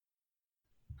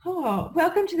Oh,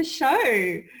 welcome to the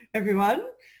show, everyone.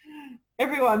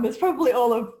 Everyone, there's probably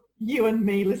all of you and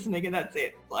me listening and that's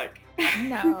it. Like,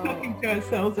 No. talking to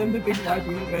ourselves in the big wide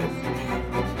universe.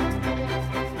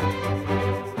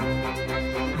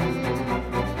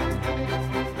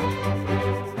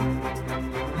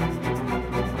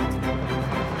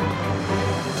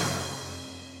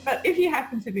 But if you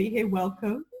happen to be here,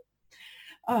 welcome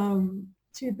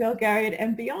to Belgariad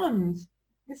and Beyond.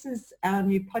 This is our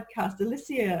new podcast.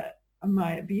 Alicia,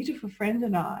 my beautiful friend,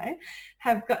 and I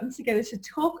have gotten together to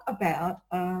talk about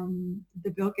the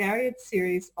Belgariad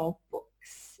series of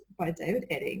books by David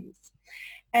Eddings.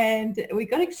 And we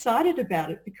got excited about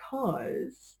it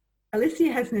because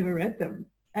Alicia has never read them.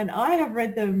 And I have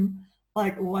read them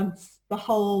like once, the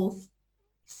whole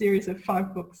series of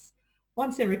 5 books,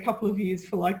 once every couple of years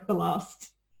for like the last,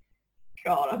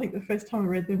 God, I think the first time I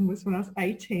read them was when I was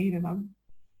 18 and I'm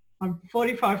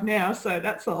 45 now, so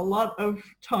that's a lot of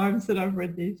times that I've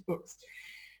read these books.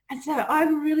 And so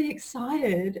I'm really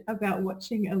excited about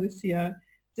watching Alicia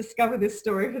discover this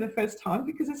story for the first time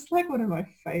because it's like one of my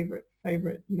favorite, I've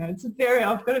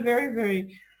got a very,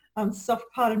 very soft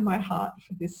part in my heart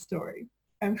for this story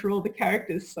and for all the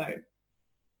characters. So,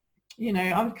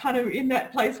 I'm kind of in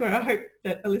that place where I hope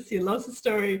that Alicia loves the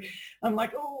story. I'm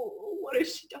like, oh, what if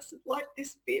she doesn't like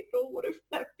this bit, or what if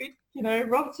that bit,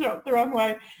 rubs her up the wrong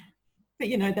way? But,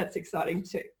 that's exciting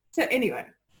too. So anyway,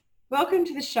 welcome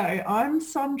to the show. I'm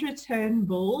Sandra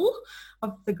Turnbull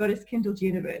of the Goddess Kindled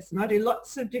Universe, and I do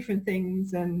lots of different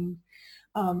things, and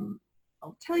I'll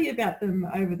tell you about them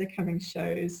over the coming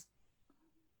shows.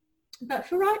 But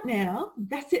for right now,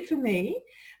 that's it for me,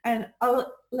 and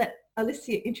I'll let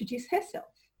Alicia introduce herself.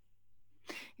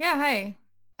 Yeah, hi.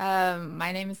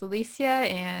 My name is Alicia,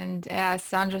 and as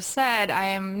Sandra said, I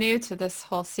am new to this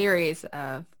whole series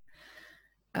of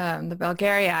the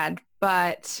Belgariad,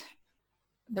 but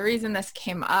the reason this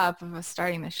came up of us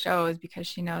starting the show is because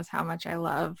she knows how much I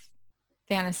love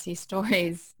fantasy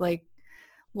stories. Like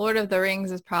Lord of the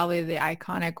Rings is probably the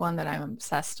iconic one that I'm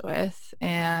obsessed with,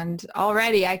 and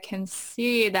already I can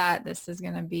see that this is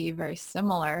going to be very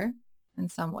similar in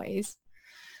some ways.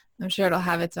 I'm sure it'll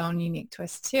have its own unique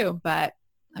twist too, but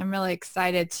I'm really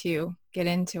excited to get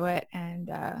into it and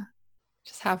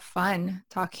just have fun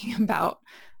talking about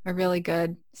a really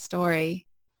good story.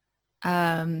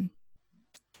 And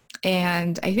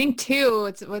I think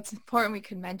too, what's important we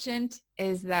could mention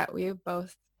is that we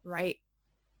both write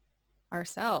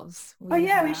ourselves.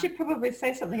 We should probably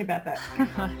say something about that.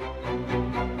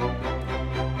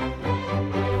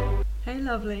 Hey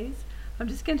lovelies, I'm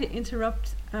just going to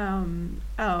interrupt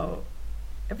our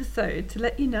episode to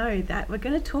let you know that we're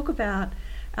going to talk about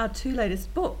our 2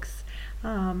 latest books.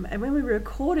 And when we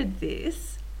recorded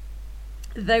this,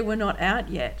 they were not out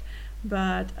yet,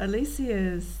 but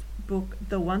Alicia's book,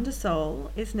 The Wonder Soul,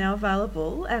 is now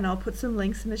available, and I'll put some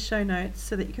links in the show notes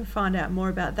so that you can find out more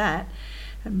about that.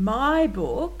 And my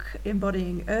book,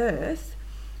 Embodying Earth,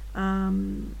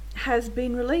 has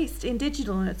been released in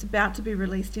digital, and it's about to be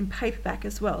released in paperback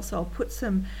as well. So I'll put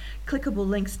some clickable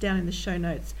links down in the show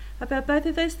notes about both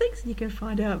of those things, and you can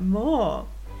find out more.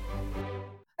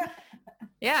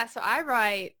 Yeah, so I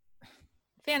write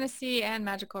fantasy and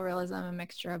magical realism, a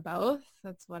mixture of both.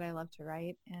 That's what I love to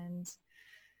write, and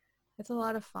it's a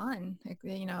lot of fun.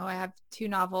 I have 2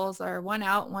 novels, or one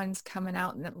out, one's coming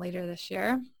out later this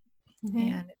year,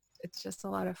 and it's just a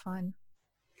lot of fun.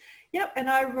 Yep, and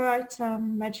I write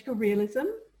magical realism,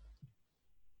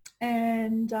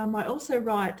 and I also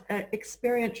write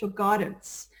experiential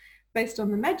guidance based on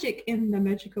the magic in the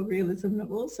magical realism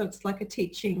novel. So it's like a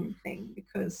teaching thing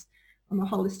because I'm a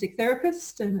holistic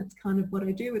therapist, and it's kind of what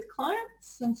I do with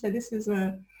clients. And so this is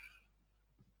a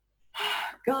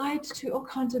guide to all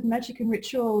kinds of magic and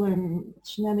ritual and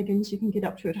shenanigans you can get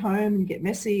up to at home and get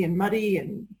messy and muddy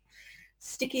and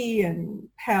sticky and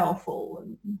powerful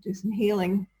and do some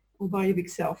healing all by your big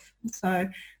self. So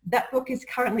that book is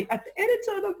currently at the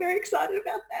editor, and I'm very excited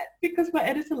about that because my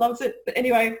editor loves it. But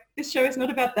anyway, this show is not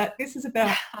about that. This is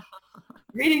about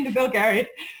reading the Belgariad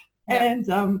and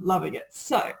loving it.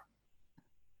 So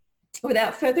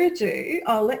without further ado,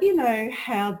 I'll let you know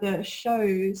how the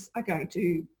shows are going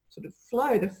to sort of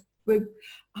flow.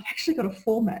 I've actually got a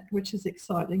format, which is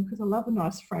exciting because I love a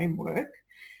nice framework.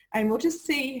 And we'll just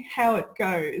see how it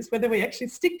goes, whether we actually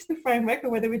stick to the framework or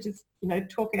whether we just,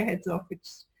 talk our heads off, which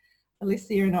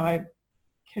Alicia and I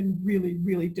can really,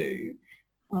 really do.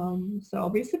 So I'll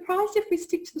be surprised if we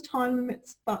stick to the time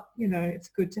limits, but, it's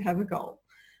good to have a goal.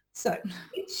 So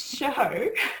each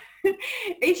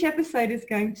episode is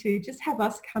going to just have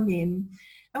us come in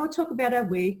and we'll talk about our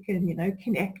week and,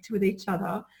 connect with each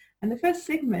other. And the first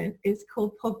segment is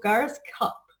called Polgara's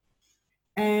Cup.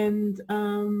 And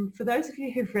for those of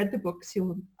you who've read the books,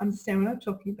 you'll understand what I'm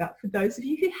talking about. For those of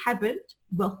you who haven't,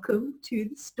 welcome to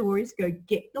the stories. Go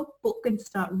get your book and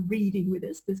start reading with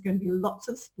us. There's going to be lots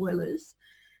of spoilers,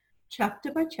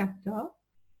 chapter by chapter.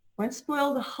 Won't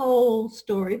spoil the whole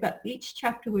story, but each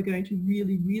chapter we're going to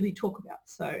really, really talk about.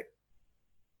 So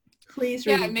please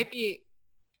read. Yeah, maybe.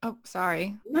 Oh,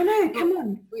 sorry. No, come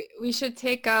on. We should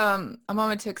take a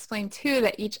moment to explain too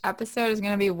that each episode is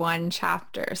going to be one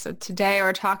chapter. So today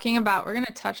we're going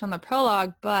to touch on the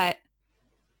prologue, but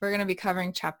we're going to be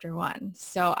covering chapter 1.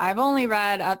 So I've only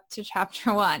read up to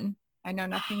chapter 1. I know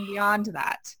nothing beyond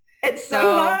that. It's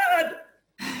so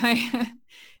hard.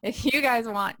 If you guys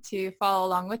want to follow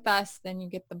along with us, then you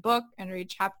get the book and read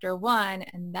chapter 1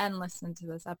 and then listen to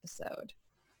this episode.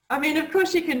 I mean, of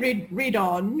course you can read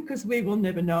on because we will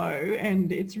never know,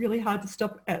 and it's really hard to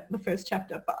stop at the first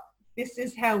chapter, but this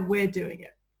is how we're doing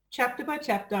it, chapter by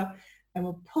chapter, and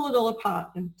we'll pull it all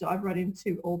apart and dive right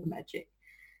into all the magic.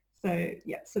 So,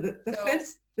 yeah, so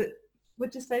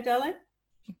what'd you say, darling?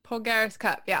 Polgara's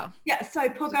Cup, yeah. Yeah, so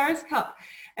Polgara's Cup,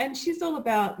 and she's all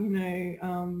about,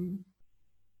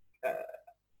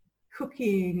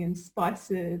 cooking and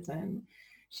spices, and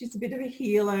she's a bit of a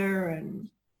healer, and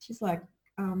she's like,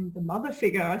 the mother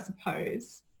figure, I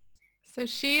suppose. So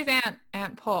she's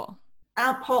Aunt Pol.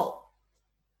 Aunt Pol.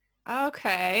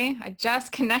 Okay. I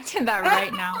just connected that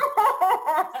right now.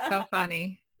 So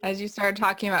funny. As you started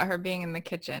talking about her being in the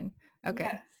kitchen.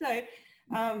 Okay. Yeah,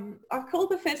 so I've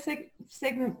called the first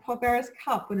segment Polgara's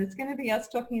Cup, and it's going to be us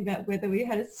talking about whether we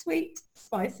had a sweet,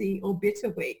 spicy, or bitter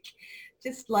week,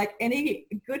 just like any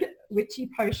good witchy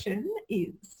potion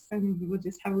is. And we'll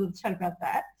just have a little chat about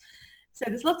that. So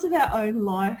there's lots of our own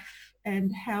life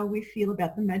and how we feel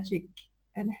about the magic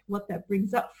and what that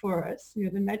brings up for us, the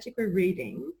magic we're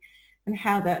reading and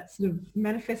how that sort of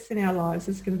manifests in our lives.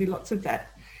 There's going to be lots of that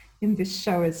in this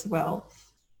show as well.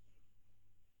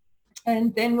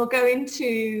 And then we'll go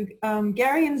into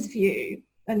Garion's view.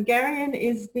 And Garion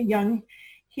is the young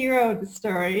hero of the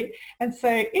story. And so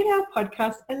in our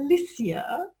podcast,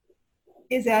 Alicia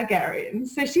is our Garion.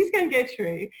 So she's going to go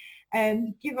through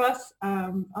and give us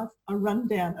a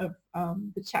rundown of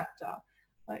the chapter,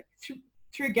 like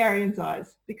through Garion's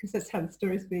eyes, because that's how the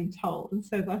story is being told. And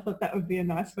so I thought that would be a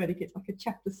nice way to get like a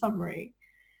chapter summary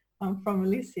from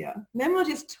Alicia. And then we'll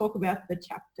just talk about the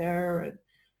chapter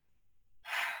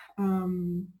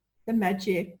and the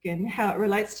magic and how it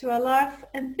relates to our life.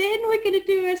 And then we're going to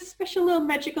do a special little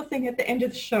magical thing at the end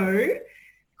of the show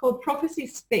called Prophecy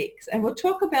Speaks. And we'll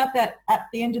talk about that at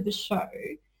the end of the show.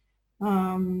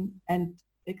 And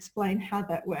explain how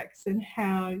that works and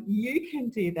how you can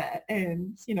do that.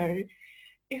 And,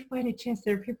 if by any chance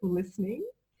there are people listening,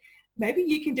 maybe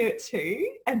you can do it too.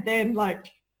 And then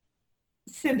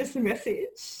send us a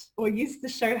message or use the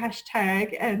show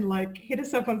hashtag and hit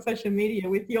us up on social media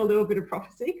with your little bit of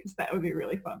prophecy, because that would be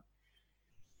really fun.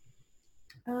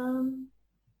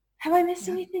 Have I missed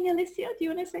anything, Alicia? Do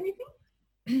you want to say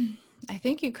anything? I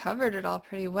think you covered it all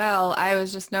pretty well. I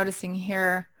was just noticing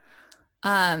here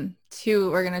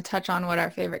too, we're going to touch on what our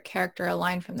favorite character, a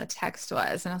line from the text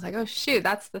was. And I was like, oh shoot,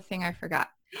 that's the thing I forgot.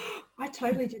 I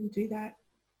totally didn't do that.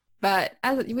 But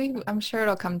I'm sure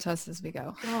it'll come to us as we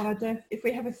go. God, if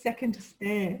we have a second to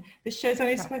spare. The show's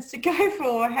only supposed to go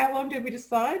for, how long did we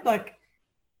decide?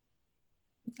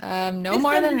 No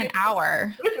more than an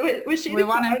hour. We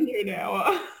want under an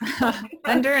hour.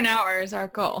 Under an hour is our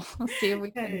goal. Let's see if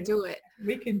we can do it.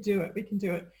 We can do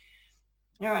it.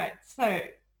 All right. So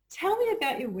tell me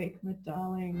about your week, my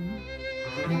darling.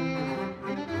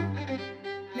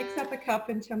 Mix up a cup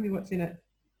and tell me what's in it.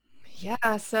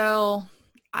 Yeah, so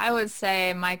I would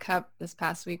say my cup this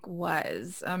past week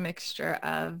was a mixture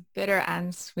of bitter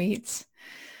and sweet.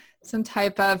 Some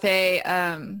type of a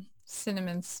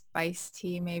cinnamon spice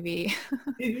tea maybe.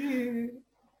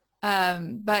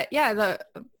 But yeah, the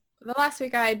last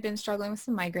week I had been struggling with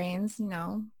some migraines,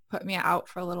 put me out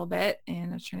for a little bit,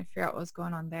 and I was trying to figure out what was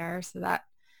going on there. So that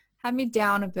had me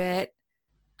down a bit.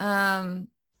 And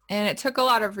it took a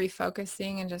lot of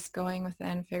refocusing and just going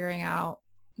within, figuring out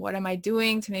what am I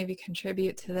doing to maybe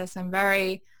contribute to this. I'm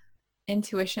very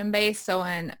intuition based. So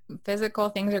when physical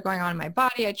things are going on in my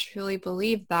body, I truly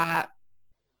believe that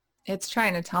it's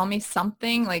trying to tell me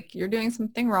something, like you're doing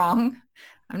something wrong.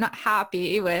 I'm not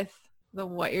happy with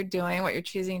what you're doing, what you're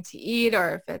choosing to eat,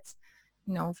 or if it's,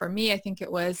 for me, I think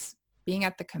it was being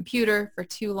at the computer for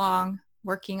too long,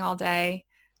 working all day,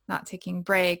 not taking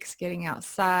breaks, getting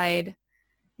outside.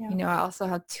 Yeah. I also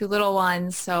have 2 little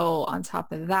ones. So on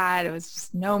top of that, it was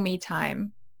just no me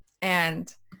time.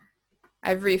 And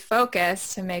I've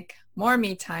refocused to make more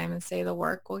me time and say the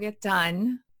work will get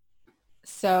done.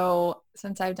 So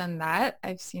since I've done that,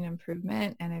 I've seen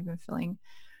improvement and I've been feeling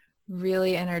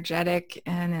really energetic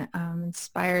and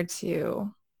inspired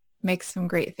to make some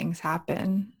great things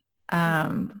happen.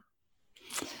 Um,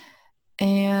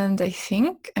 and I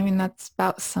mean, that's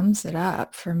about sums it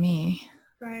up for me.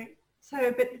 Right.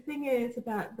 So, but the thing is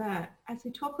about that, as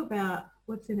we talk about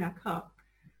what's in our cup,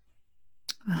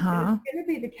 it's Uh-huh. going to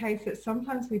be the case that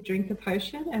sometimes we drink a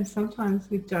potion and sometimes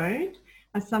we don't.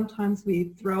 And sometimes we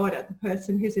throw it at the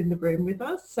person who's in the room with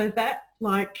us. So that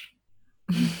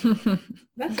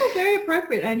that's all very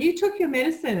appropriate. And you took your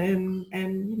medicine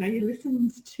and you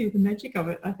listened to the magic of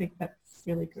it. I think that's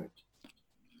really good.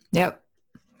 Yep.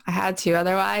 I had to.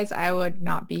 Otherwise, I would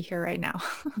not be here right now.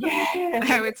 Yeah.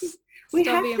 I would We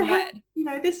still have be to in have,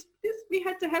 bed. this, we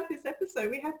had to have this episode.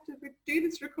 We have to do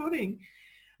this recording.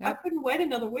 I Yep. couldn't wait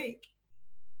another week.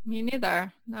 Me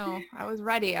neither. No, I was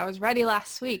ready. I was ready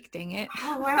last week. Dang it.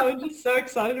 Oh, wow. I'm just so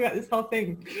excited about this whole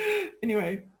thing.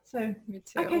 Anyway, so, Me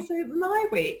too. okay, so my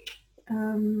week,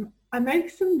 I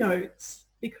make some notes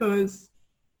because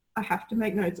I have to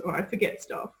make notes or I forget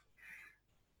stuff.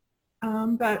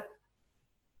 But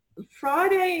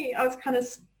Friday,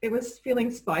 it was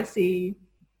feeling spicy,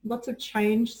 lots of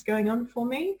change going on for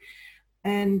me.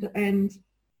 And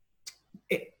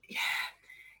it,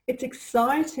 it's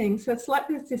exciting. So it's like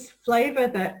there's this flavor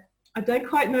that I don't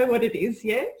quite know what it is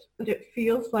yet, but it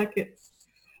feels like it's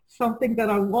something that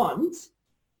I want.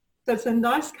 So it's a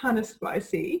nice kind of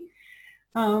spicy.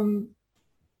 Um,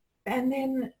 and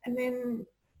then,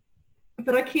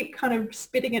 but I keep kind of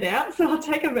spitting it out. So I'll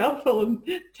take a mouthful and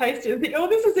taste it and think, oh,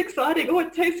 this is exciting. Oh,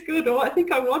 it tastes good. Oh, I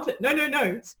think I want it. No.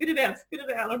 Spit it out.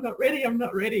 I'm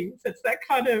not ready. So it's that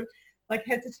kind of like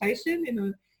hesitation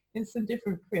in some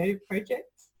different creative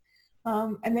projects.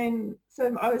 And then,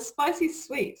 so I was spicy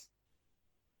sweet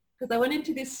because I went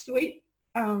into this sweet,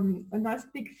 a nice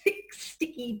big thick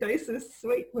sticky dose of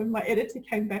sweet when my editor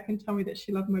came back and told me that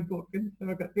she loved my book, and so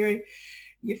I got very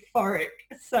euphoric.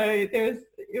 So it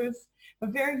was a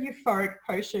very euphoric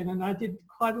potion, and I did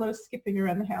quite a lot of skipping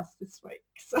around the house this week.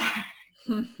 So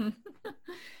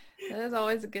that is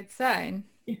always a good sign.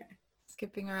 yeah,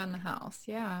 Skipping around the house.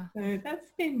 Yeah. so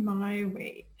that's been my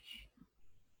week.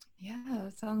 Yeah,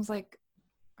 that sounds like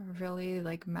a really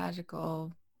like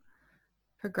magical,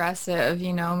 progressive,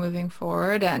 moving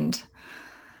forward and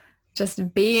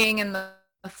just being in the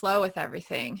flow with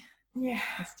everything Yeah.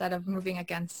 instead of moving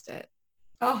against it.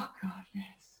 Oh God, yes.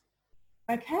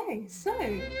 Okay,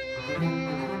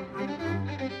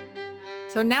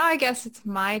 So now I guess it's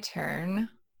my turn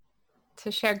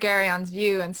to share Garion's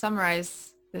view and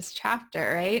summarize this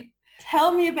chapter, right?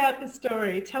 tell me about the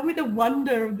story. Tell me the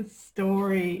wonder of the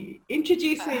story.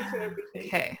 Introduce me to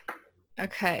everything.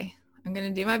 Okay. I'm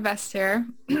going to do my best here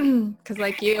because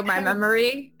like you, my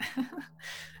memory,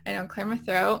 I don't clear my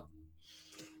throat.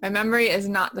 My memory is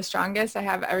not the strongest. I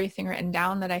have everything written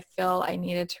down that I feel I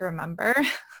needed to remember.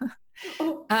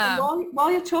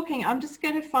 While you're talking, I'm just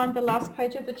going to find the last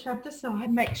page of the chapter so I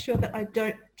make sure that I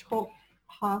don't talk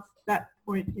past that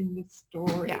point in the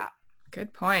story. Yeah,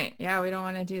 good point. Yeah, we don't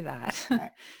want to do that.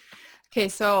 Right. Okay,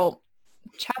 so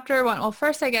chapter 1. Well,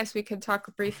 first, I guess we could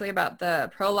talk briefly about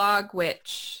the prologue,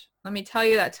 which let me tell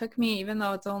you that took me, even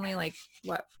though it's only like,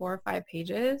 4 or 5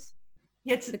 pages?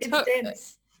 Yeah, it's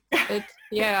dense.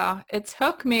 It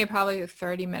took me probably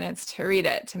 30 minutes to read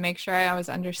it to make sure I was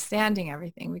understanding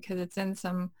everything because it's in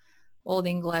some old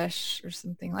English or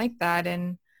something like that.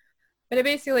 But it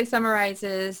basically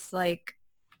summarizes like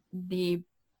the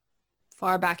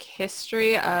far back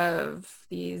history of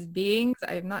these beings.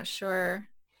 I'm not sure,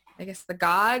 I guess the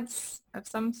gods of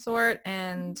some sort,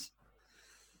 and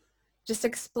just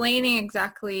explaining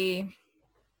exactly,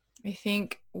 I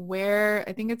think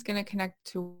it's going to connect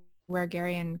to where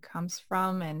Garion comes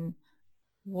from and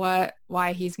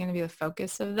why he's going to be the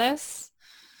focus of this.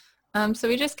 So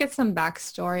we just get some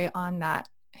backstory on that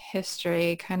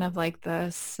history, kind of like the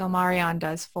Silmarillion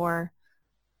does for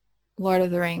Lord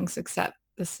of the Rings, except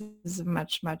this is a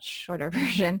much, much shorter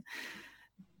version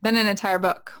than an entire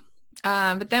book.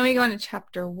 But then we go into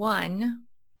chapter 1,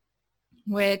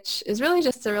 which is really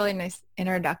just a really nice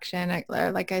introduction.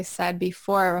 Like I said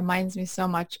before, it reminds me so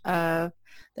much of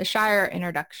the Shire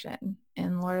introduction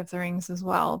in Lord of the Rings as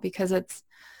well, because it's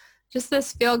just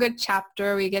this feel-good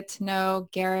chapter. We get to know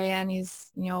Garion.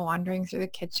 He's, wandering through the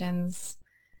kitchens,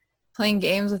 playing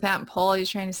games with Aunt Pole. He's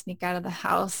trying to sneak out of the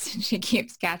house, and she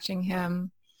keeps catching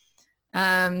him.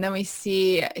 Then we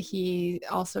see he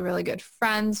also really good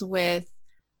friends with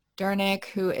Dernick,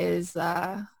 who is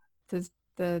the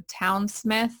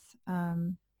townsmith,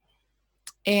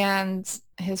 and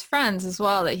his friends as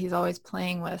well that he's always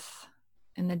playing with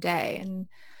in the day. And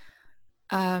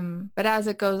But as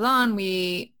it goes on,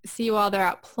 we see while they're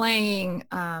out playing,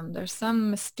 there's some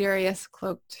mysterious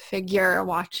cloaked figure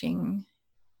watching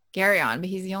Geryon, but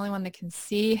he's the only one that can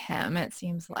see him, it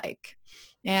seems like.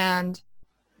 And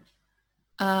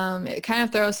it kind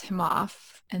of throws him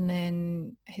off. And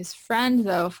then his friend,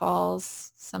 though,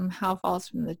 somehow falls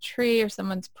from the tree, or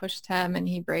someone's pushed him and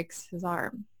he breaks his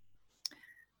arm.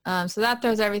 So that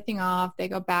throws everything off. They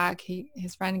go back.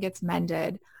 His friend gets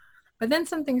mended. But then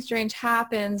something strange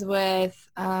happens with,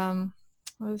 what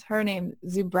was her name?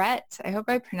 Zubret. I hope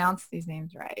I pronounced these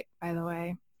names right, by the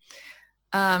way.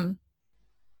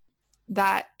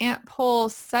 That Aunt Pole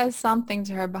says something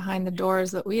to her behind the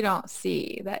doors that we don't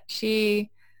see, that she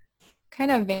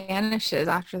kind of vanishes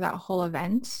after that whole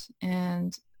event.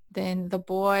 And then the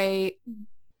boy,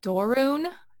 Dorun,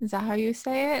 is that how you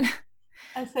say it?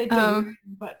 I say Dorun,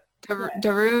 but...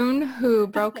 Dorun, who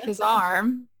broke his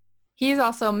arm. He's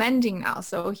also mending now,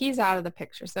 so he's out of the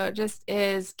picture. So it just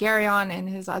is Geryon and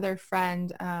his other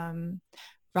friend,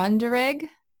 Runderig.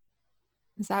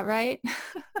 Is that right?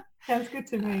 Sounds good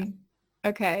to me.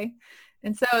 Okay.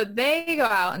 And so they go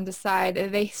out and decide,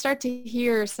 they start to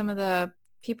hear some of the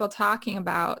people talking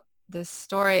about the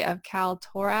story of Kal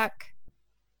Torak.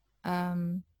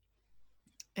 And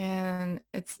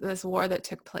it's this war that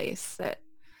took place that,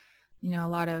 a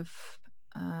lot of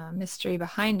mystery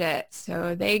behind it.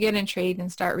 So they get intrigued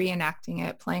and start reenacting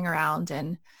it, playing around.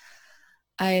 And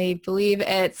I believe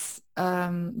it's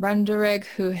Runderig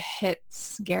who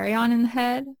hits Geryon in the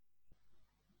head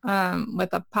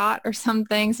with a pot or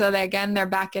something. So they're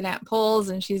back at Aunt Pole's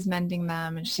and she's mending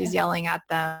them and she's yelling at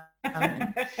them.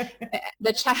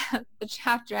 The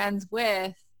chapter ends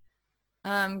with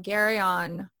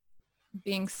Geryon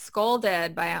being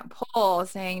scolded by Aunt Pole,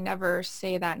 saying never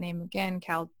say that name again,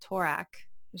 Kal Torak,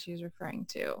 that she's referring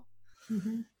to.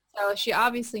 Mm-hmm. So she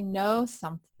obviously knows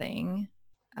something.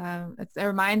 It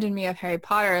reminded me of Harry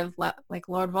Potter, of like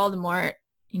Lord Voldemort,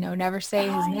 never say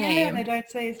his name. Yeah, they don't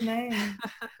say his name.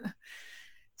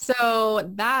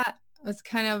 So that was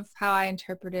kind of how I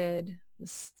interpreted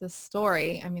this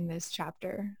story. I mean, this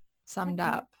chapter summed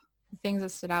up the things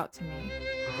that stood out to me.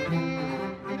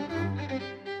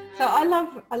 So I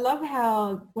love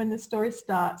how when the story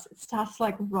starts, it starts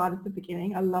like right at the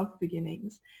beginning. I love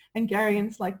beginnings. And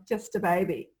Geryon's like just a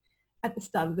baby at the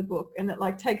start of the book. And it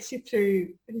like takes you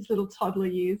through his little toddler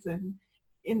years and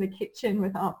in the kitchen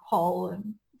with Aunt Pole.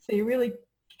 And so you really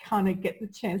kind of get the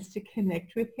chance to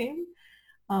connect with him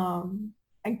and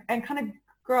kind of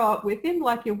grow up with him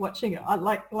like you're watching it.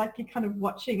 Like you're kind of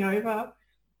watching over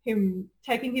him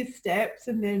taking his steps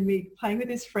and then me playing with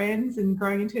his friends and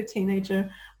growing into a teenager.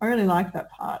 I really like that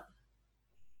part.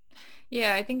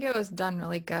 Yeah, I think it was done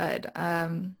really good.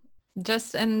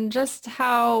 Just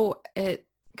how it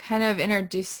kind of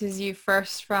introduces you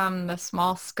first from the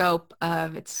small scope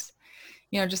of it's,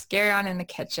 just Geryon in the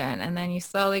kitchen, and then you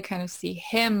slowly kind of see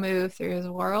him move through his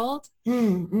world.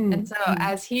 And so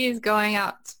as he's going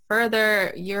out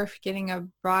further, you're getting a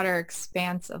broader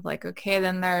expanse of like, okay,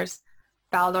 then there's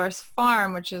Faldor's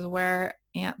farm, which is where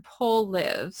Aunt Pole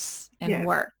lives and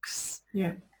works.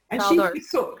 Yeah. And she's the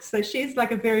cook. So she's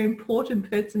like a very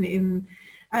important person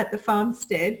at the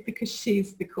farmstead because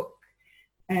she's the cook.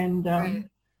 And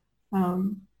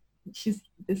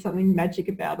there's something magic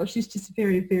about her. She's just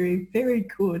very, very, very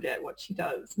good at what she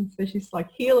does. And so she's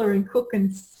like healer and cook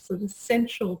and sort of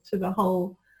central to the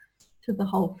whole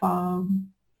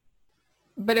farm.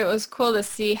 But it was cool to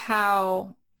see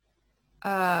how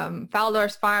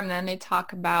Faldor's farm, then they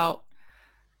talk about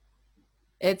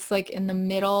it's like in the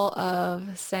middle of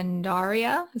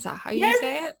Sendaria. Is that how you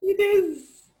say it? It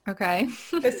is. Okay.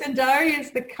 So Sendaria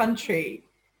is the country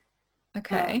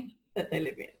that they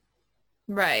live in.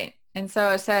 Right. And so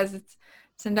it says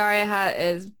Sendaria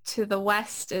is to the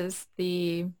west is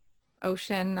the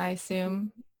ocean, I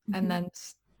assume. Mm-hmm. And then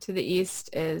to the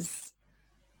east is,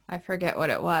 I forget what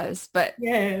it was, but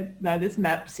yeah, no, there's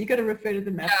maps. You got to refer to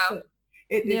the maps.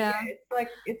 Yeah.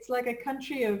 It's like a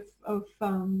country of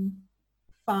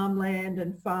farmland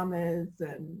and farmers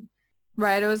and.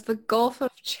 Right. It was the Gulf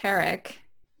of Cherik.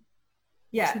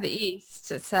 Yeah. To the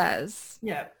east, it says.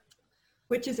 Yeah.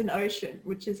 Which is an ocean,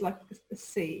 which is like a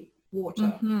sea, water.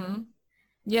 Mm-hmm.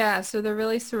 Yeah. So they're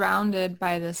really surrounded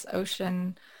by this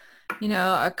ocean,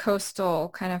 a coastal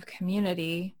kind of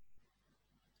community.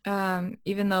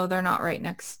 Even though they're not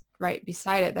right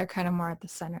beside it, they're kind of more at the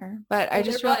center. But I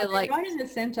just really like right in the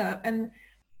center, and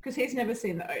because he's never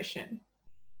seen the ocean,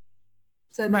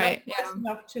 so right, close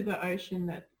enough to the ocean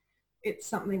that it's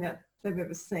something that they've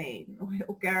ever seen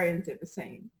or Geryon's ever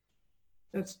seen.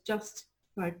 So it's just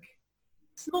like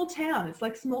small town. It's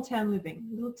like small town living,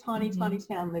 little tiny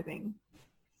town living.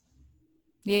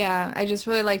 Yeah, I just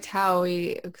really liked how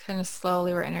we kind of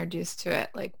slowly were introduced to it,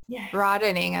 like Yeah.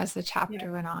 broadening as the Yeah.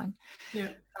 chapter went on. Yeah.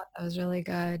 That was really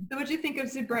good. So what do you think of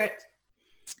Zibret?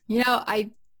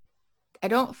 I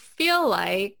don't feel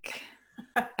like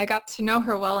I got to know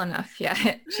her well enough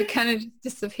yet. She kind of just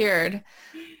disappeared.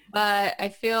 But I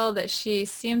feel that she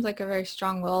seems like a very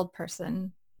strong-willed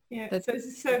person. Yeah. That,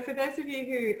 So for those of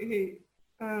you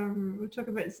who we'll talk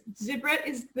about, Zibret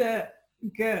is the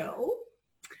girl,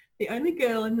 the only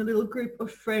girl in the little group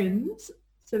of friends.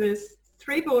 So there's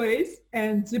 3 boys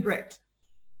and Zibret.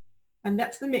 And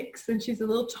that's the mix. And she's a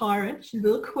little tyrant. She's a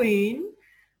little queen,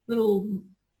 little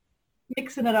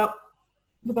mixing it up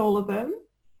with all of them.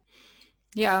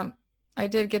 yeah, I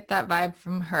did get that vibe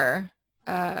from her.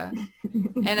 And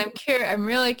I'm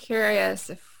really curious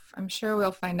if I'm sure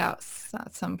we'll find out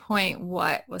at some point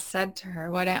what was said to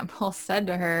her, what Aunt Pole said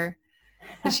to her.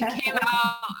 And she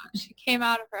came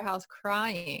out of her house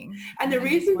crying. And the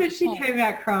reason that she came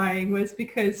out crying was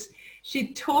because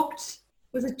she talked,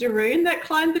 was it Daroon that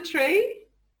climbed the tree?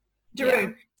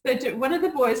 Daroon. Yeah. So one of the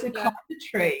boys had climbed the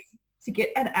tree to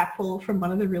get an apple from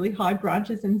one of the really high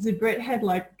branches, and Zibret had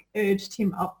like urged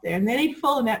him up there, and then he'd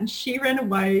fallen out and she ran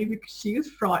away because she was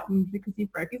frightened because he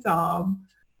broke his arm.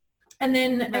 And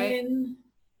then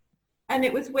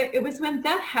it was when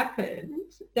that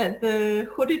happened that the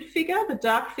hooded figure, the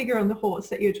dark figure on the horse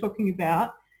that you're talking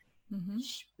about,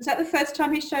 was that the first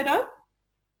time he showed up?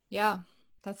 Yeah,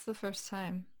 that's the first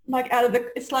time. Like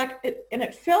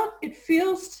it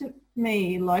feels to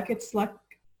me like it's like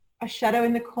a shadow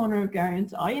in the corner of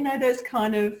Garion's eye. You know, those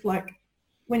kind of like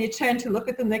when you turn to look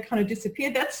at them, they kind of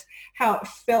disappear. That's how it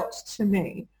felt to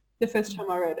me the first time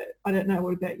I read it. I don't know.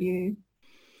 What about you?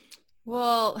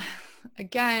 Well,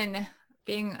 again,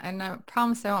 and I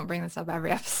promise I won't bring this up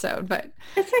every episode, but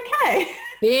it's okay.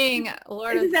 Being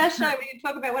Lord this is our show. We can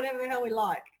talk about whatever the hell we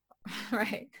like.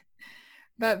 Right.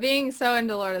 But being so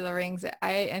into Lord of the Rings,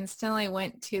 I instantly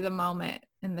went to the moment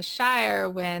in the Shire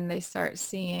when they start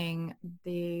seeing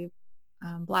the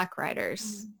Black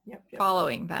Riders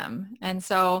following them. And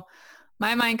so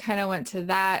my mind kind of went to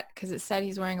that because it said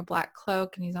he's wearing a black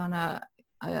cloak and he's on a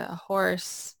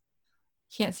horse.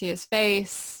 Can't see his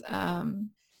face.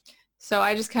 So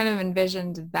I just kind of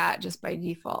envisioned that just by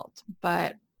default.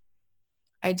 But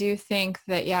I do think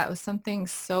that, it was something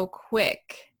so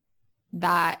quick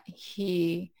that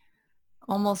he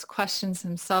almost questions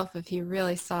himself if he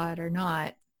really saw it or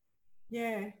not.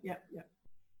 Yeah.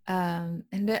 And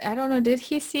I don't know, did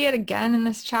he see it again in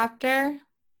this chapter?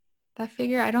 That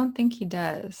figure? I don't think he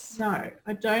does. No,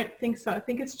 I don't think so. I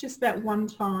think it's just that one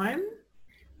time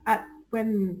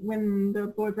when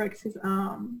the boy breaks his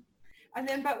arm. And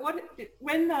then, but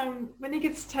when he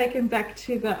gets taken back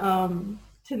to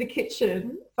the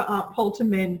kitchen for Aunt Pole to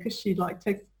mend, because she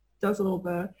does all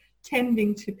the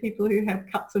tending to people who have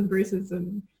cuts and bruises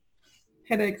and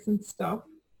headaches and stuff.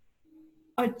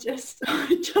 I just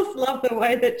love the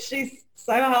way that she's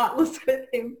so heartless with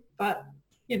him, but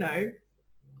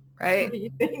right? What do you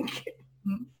think?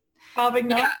 Carving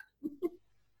that?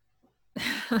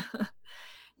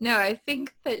 No, I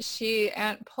think that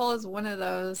Aunt Pole is one of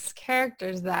those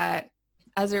characters that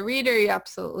as a reader, you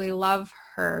absolutely love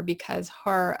her because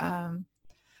her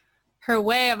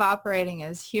way of operating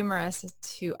is humorous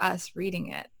to us reading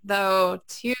it. Though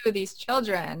to these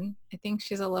children, I think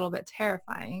she's a little bit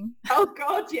terrifying. Oh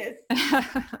God, yes.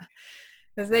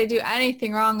 Because they do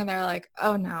anything wrong and they're like,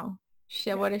 oh no,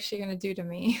 shit, what is she going to do to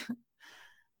me?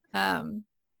 But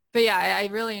yeah, I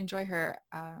really enjoy her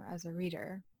as a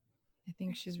reader. I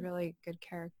think she's a really good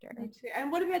character. Me too.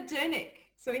 And what about Dernick?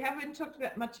 So we haven't talked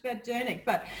much about Dernick,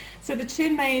 but so the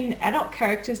 2 main adult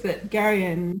characters that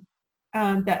Garion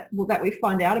that we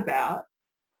find out about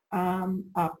are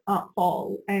Aunt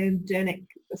Pole and Dernick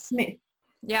the Smith.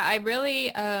 Yeah, I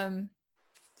really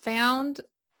found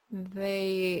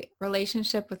the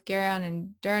relationship with Garion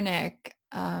and Dernick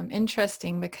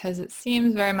interesting because it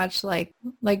seems very much like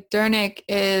Dernick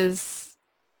is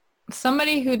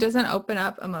somebody who doesn't open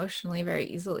up emotionally very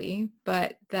easily,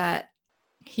 but that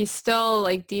he still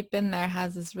deep in there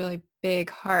has this really big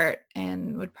heart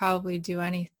and would probably do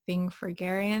anything for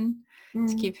Garion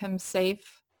to keep him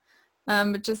safe.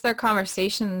 But just their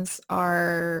conversations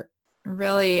are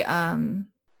really,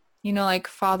 like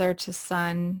father to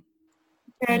son.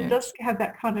 Yeah, it does have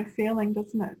that kind of feeling,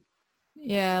 doesn't it?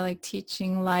 Yeah, like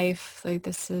teaching life,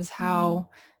 this is how,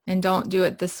 and don't do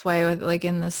it this way with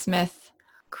in the Smith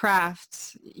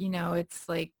craft, it's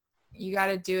you got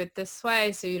to do it this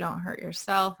way so you don't hurt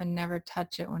yourself and never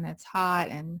touch it when it's hot.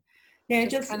 And Yeah,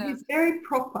 just kind of, he's very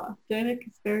proper. Dernick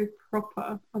is very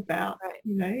proper about,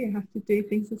 right. you have to do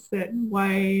things a certain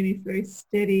way, and he's very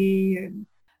steady and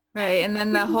Right. And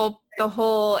then the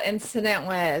whole incident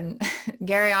when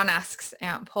Garyon asks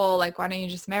Aunt Pole, like, why don't you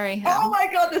just marry oh him? my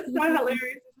God, that's so hilarious,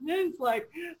 isn't it? It's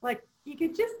like you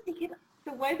could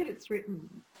the way that it's written,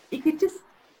 you could just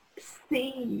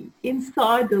see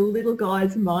inside the little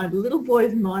guy's mind, the little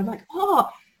boy's mind, like, oh,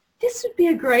 this would be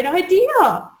a great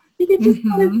idea. You could just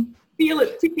kind of Mm-hmm. feel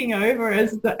it ticking over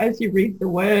as you read the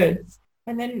words.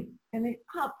 And then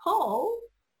Paul,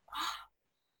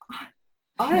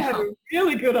 I have Yeah. a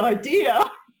really good idea.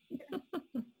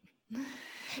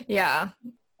 Yeah.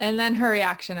 And then her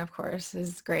reaction, of course,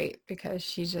 is great because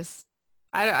she just,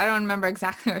 I don't remember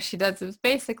exactly what she does. It was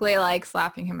basically like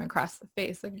slapping him across the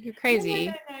face. Like, you're No, no, crazy.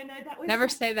 no, no, no. Never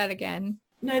say that again.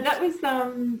 That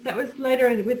was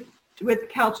later with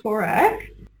Kaltorak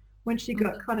when she Mhm.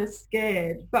 got kind of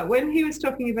scared. But when he was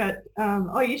talking about,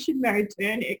 oh, you should marry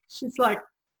Dernick, she's like,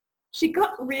 she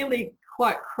got really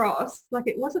quite cross. Like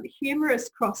it wasn't humorous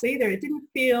cross either.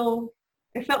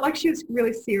 It felt like she was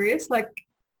really serious. Like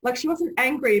she wasn't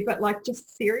angry, but like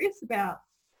just serious about,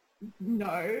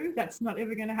 no, that's not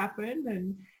ever going to happen.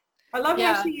 And I love how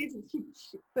Yeah. she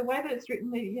uses the way that it's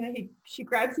written. She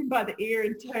grabs him by the ear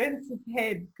and turns his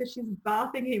head because she's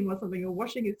bathing him or something or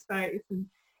washing his face, and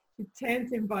she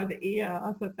turns him by the ear.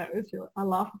 I thought that was really, I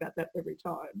laugh about that every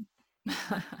time.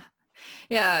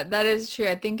 Yeah, that is true.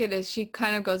 I think it is. She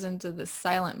kind of goes into the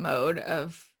silent mode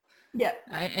of, Yeah,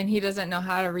 and he doesn't know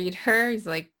how to read her. He's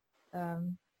like,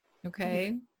 um,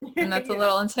 okay. And that's a yeah.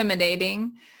 little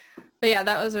intimidating. But yeah,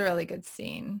 that was a really good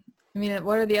scene. I mean,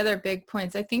 what are the other big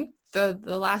points? I think the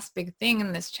last big thing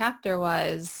in this chapter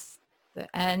was the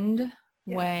end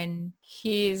Yeah. when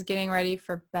he's getting ready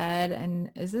for bed. And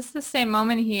is this the same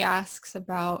moment he asks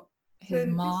about his So this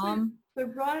is mom? the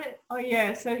right. Oh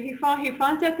yeah. So he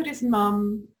finds out that his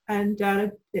mum and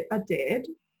dad are dead.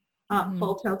 Hmm.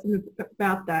 Paul tells him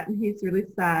about that, and he's really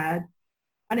sad.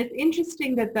 And it's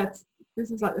interesting that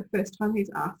this is like the first time he's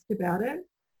asked about it.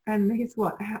 And he's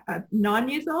what, 9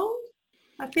 years old,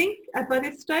 I think, by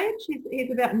this stage.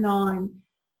 He's about 9.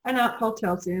 And Aunt Pol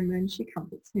tells him and she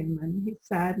comforts him and he's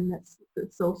sad, and that's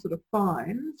all sort of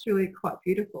fine. It's really quite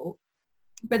beautiful.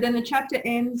 But then the chapter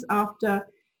ends after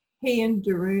he and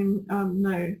Darun,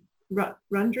 no,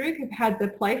 Rundrig have had the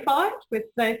play fight with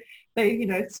they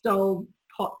stole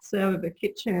pots out of the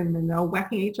kitchen and they were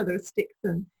whacking each other with sticks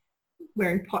and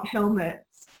wearing pot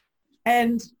helmets.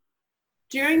 And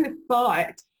during the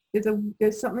fight,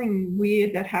 there's something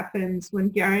weird that happens when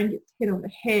Garen gets hit on the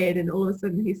head, and all of a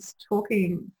sudden he's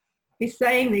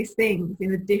saying these things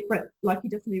in a different, like he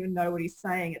doesn't even know what he's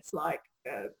saying. It's like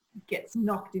gets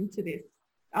knocked into this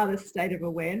other state of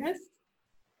awareness.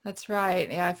 That's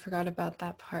right. Yeah, I forgot about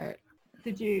that part.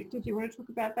 Did you want to talk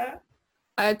about that?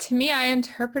 To me, I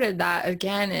interpreted that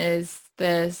again as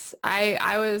this. I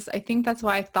think that's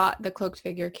why I thought the cloaked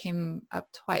figure came up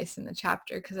twice in the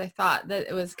chapter because I thought that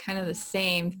it was kind of the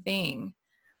same thing.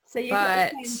 So you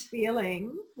got the But same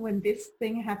feeling when this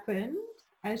thing happened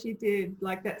as you did,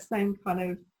 like that same kind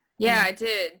of. yeah, I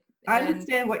did. I And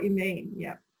understand what you mean.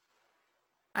 Yeah.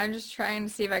 I'm just trying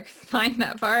to see if I can find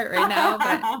that part right now,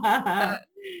 but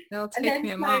it'll And take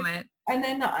me a moment.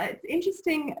 it's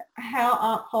interesting how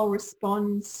Aunt Pol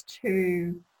responds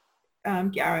to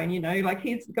Garen. Like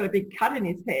he's got a big cut in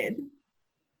his head,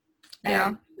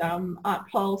 Yeah. and Aunt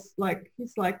Pol's like,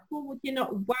 he's like, well, you're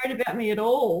not worried about me at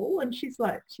all, and she's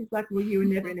like, well, you were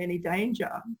never in any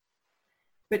danger.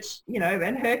 But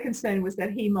and her concern was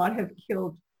that he might have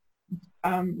killed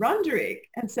Rundrig,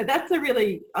 and so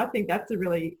I think that's a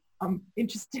really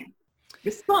interesting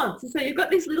response. So you've got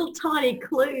these little tiny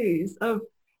clues of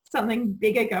something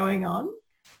bigger going on.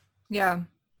 Yeah,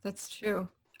 that's true.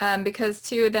 Because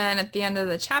too, then at the end of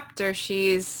the chapter,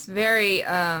 she's very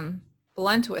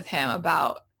blunt with him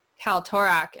about Kal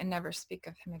Torak and never speak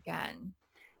of him again.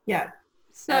 Yeah,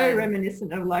 so And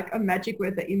reminiscent of like a magic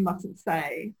word that you mustn't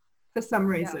say for some yeah.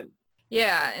 reason.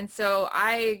 Yeah, and so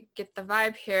I get the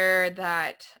vibe here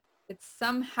that it's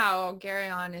somehow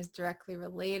Garyon is directly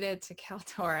related to Kal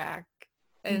Torak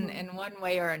in one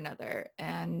way or another,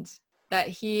 and that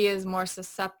he is more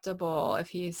susceptible if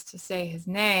he's to say his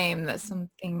name, that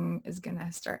something is going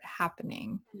to start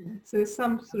happening. Yeah. So there's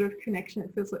some sort of connection.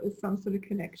 It feels like there's some sort of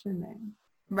connection there.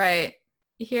 Right.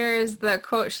 Here's the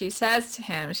quote she says to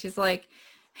him. She's like,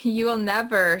 "You will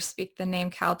never speak the name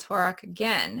Kal Torak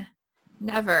again.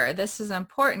 Never. This is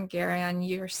important, Garyon.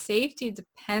 Your safety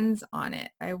depends on it.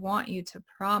 I want you to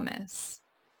promise."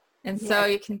 And so Yeah,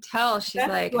 you can tell she's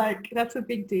like, that's a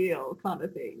big deal kind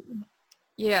of thing.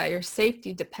 yeah, your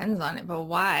safety depends on it, but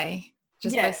why?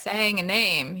 just by saying a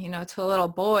name, to a little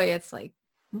boy. It's like,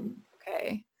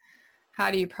 okay,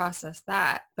 how do you process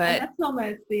that? But and that's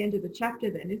almost the end of the chapter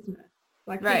then, isn't it?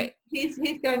 Like right. He's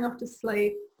going off to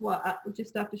sleep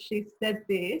just after she said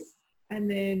this, and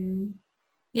then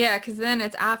yeah, because then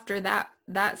it's after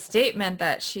that statement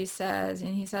that she says,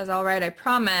 and he says, all right, I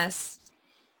promise.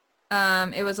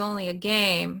 It was only a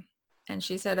game. And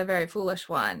she said, a very foolish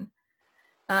one.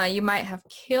 You might have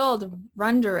killed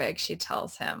Runderig, she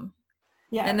tells him.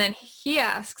 Yeah. And then he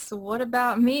asks, what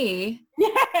about me?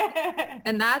 Yeah.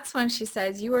 And that's when she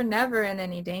says, you were never in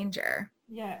any danger.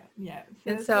 Yeah, yeah.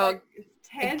 And so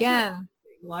again,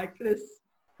 like this,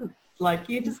 like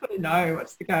you just want to know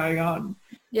what's going on.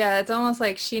 Yeah, it's almost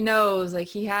like she knows, like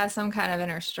he has some kind of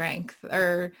inner strength,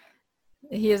 or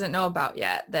he doesn't know about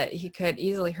yet, that he could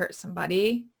easily hurt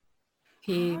somebody.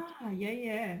 He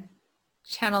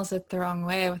channels it the wrong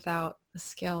way without the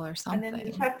skill or something. And then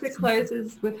the chapter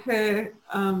closes with her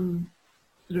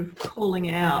sort of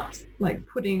calling out, like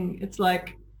it's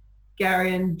like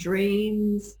Garion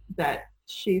dreams that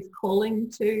she's calling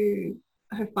to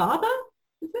her father,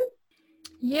 is it?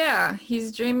 Yeah,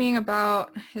 he's dreaming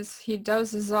about he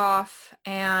dozes off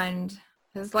and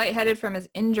is lightheaded from his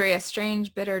injury, a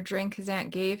strange bitter drink his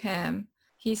aunt gave him.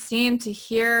 He seemed to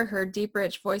hear her deep,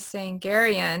 rich voice saying,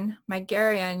 Garion, my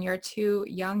Garion, you're too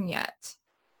young yet.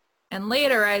 And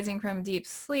later, rising from deep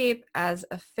sleep, as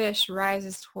a fish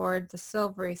rises toward the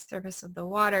silvery surface of the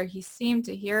water, he seemed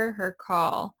to hear her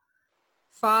call,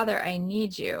 Father, I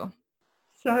need you.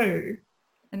 So.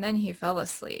 And then he fell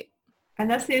asleep. And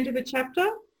that's the end of the chapter?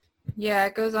 Yeah,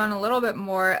 it goes on a little bit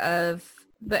more of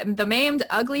the maimed,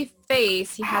 ugly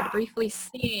face he had briefly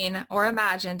seen or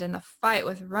imagined in the fight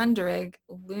with Runderig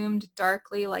loomed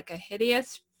darkly like a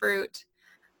hideous fruit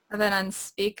of an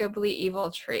unspeakably evil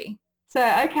tree. So,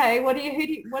 okay, what do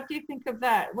you think of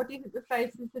that? What do you think the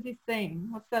faces that he's seen?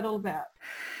 What's that all about?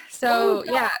 So,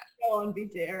 yeah. Go on, be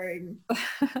daring.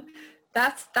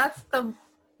 That's the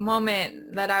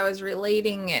moment that I was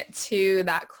relating it to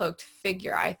that cloaked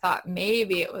figure. I thought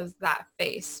maybe it was that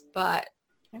face, but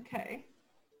okay.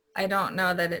 I don't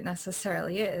know that it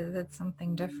necessarily is. It's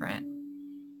something different.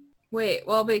 Wait,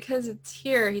 well, because it's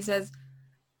here, he says,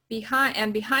 behind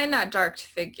that dark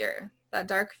figure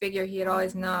he had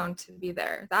always known to be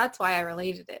there. That's why I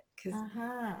related it, because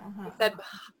he said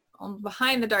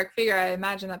behind the dark figure, I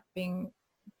imagine that being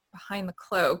behind the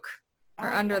cloak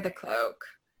or under the cloak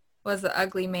was the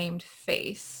ugly maimed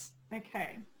face.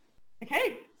 Okay,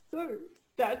 so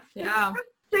that's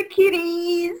the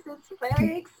kitties. It's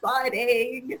very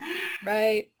exciting.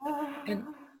 Right. And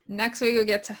next week we'll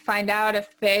get to find out if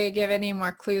they give any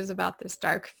more clues about this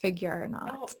dark figure or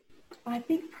not. Oh, I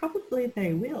think probably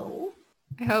they will.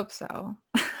 I hope so.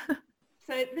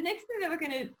 So the next thing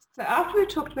that so after we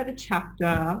talked about a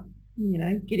chapter,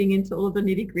 getting into all of the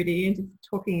nitty gritty and just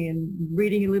talking and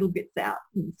reading a little bits out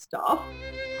and stuff.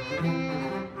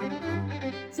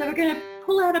 So we're going to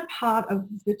pull out a part of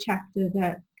the chapter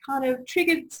that kind of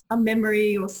triggered a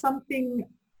memory or something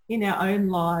in our own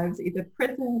lives, either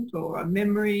present or a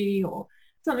memory or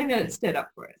something that it stirred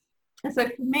up for us. And so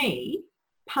for me,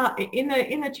 in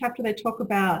the chapter they talk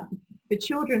about the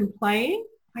children playing.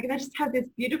 Like they just have this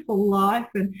beautiful life,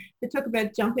 and they talk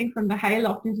about jumping from the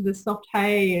hayloft into the soft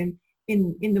hay, and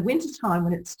in the wintertime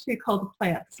when it's too cold to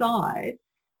play outside,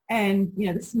 and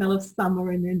the smell of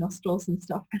summer in their nostrils and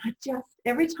stuff. And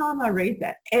every time I read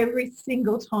that, every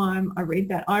single time I read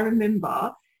that, I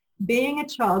remember being a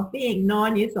child, being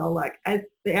 9 years old, like as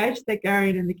the age that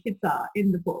Garion and the kids are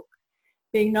in the book,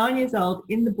 being 9 years old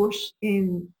in the bush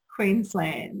in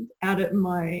Queensland, out at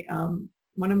my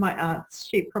one of my aunt's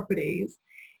sheep properties,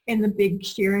 in the big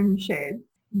shearing shed,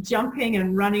 jumping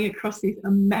and running across these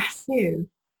massive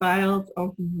bales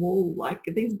of wool. Like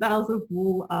these bales of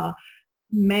wool are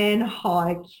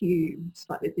man-high cubes,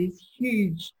 like these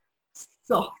huge,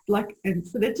 soft, and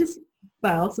so they're just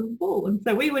bales of wool. And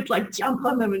so we would jump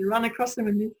on them and run across them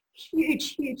in this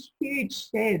huge, huge, huge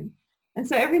shed. And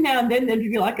so every now and then there'd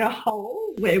be a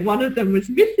hole where one of them was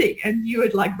missing, and you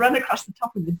would run across the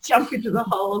top and then jump into the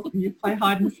hole and you'd play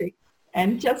hide and seek.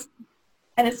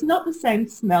 And it's not the same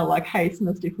smell, like hay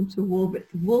smells different to wool, but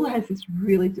the wool has this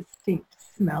really distinct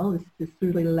smell, this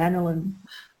really lanolin.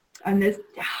 And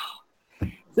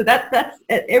so that's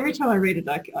every time I read it,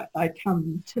 I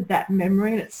come to that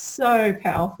memory, and it's so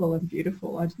powerful and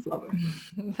beautiful. I just love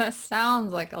it. That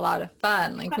sounds like a lot of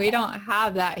fun. We don't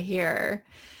have that here.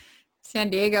 San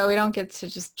Diego, we don't get to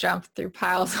just jump through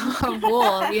piles of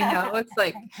wool, it's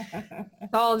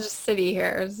it's all just city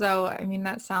here. So, I mean,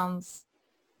 that sounds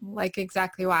like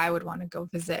exactly why I would want to go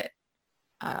visit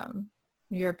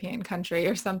European country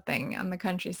or something on the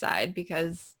countryside,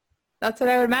 because that's what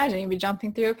I would imagine. You'd be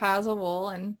jumping through piles of wool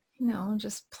and,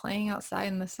 just playing outside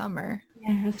in the summer.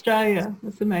 Yeah, Australia.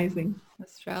 That's amazing.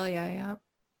 Australia, yeah.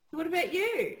 What about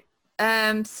you?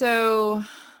 So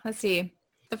let's see.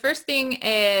 The first thing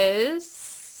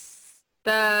is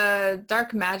the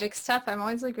dark magic stuff. I'm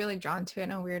always like really drawn to it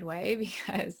in a weird way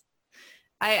because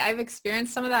I've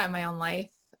experienced some of that in my own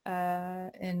life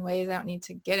in ways I don't need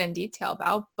to get in detail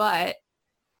about, but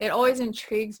it always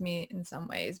intrigues me in some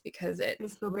ways because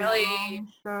it's really...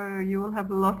 So you will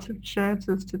have lots of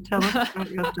chances to tell us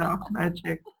about your dark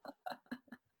magic.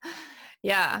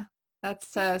 Yeah,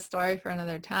 that's a story for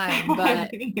another time,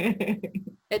 but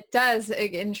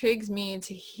it intrigues me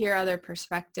to hear other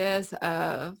perspectives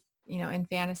of, in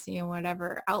fantasy and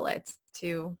whatever outlets,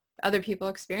 to other people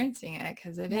experiencing it,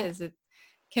 because it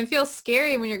can feel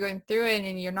scary when you're going through it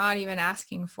and you're not even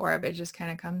asking for it, but it just kind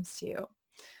of comes to you.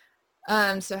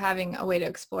 So having a way to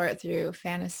explore it through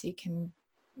fantasy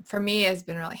for me, has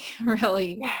been really,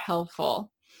 really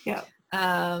helpful. Yeah.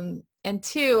 And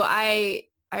two, I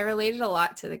related a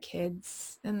lot to the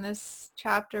kids in this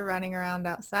chapter running around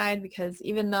outside, because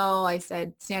even though I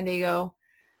said San Diego,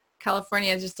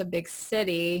 California is just a big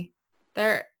city,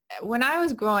 when I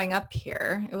was growing up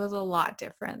here, it was a lot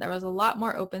different. There was a lot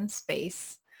more open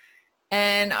space.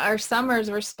 And our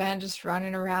summers were spent just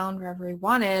running around wherever we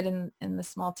wanted in the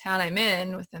small town I'm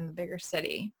in within the bigger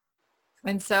city.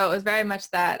 And so it was very much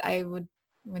that I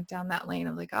went down that lane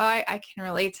of like, oh, I can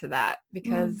relate to that,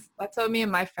 because that's what me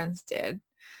and my friends did.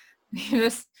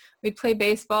 We'd play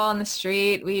baseball on the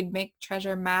street. We'd make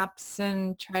treasure maps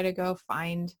and try to go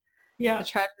find the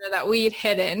treasure that we'd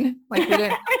hidden. Like we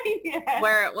didn't know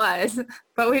where it was,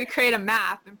 but we'd create a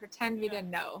map and pretend we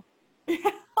didn't know.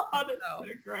 Oh, that's so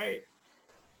great.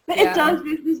 But it does.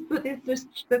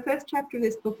 The first chapter of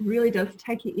this book really does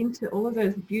take you into all of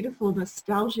those beautiful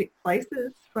nostalgic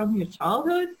places from your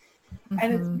childhood.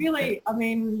 And it's really, I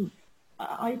mean,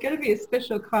 you've got to be a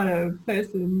special kind of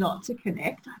person not to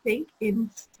connect, I think,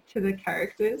 into the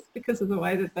characters because of the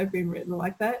way that they've been written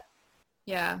like that.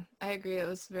 Yeah, I agree. It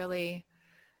was really,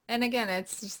 and again,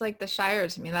 it's just like the Shire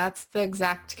to me. That's the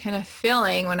exact kind of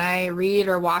feeling when I read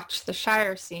or watch the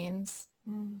Shire scenes.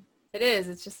 It is.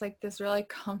 It's just like this really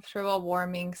comfortable,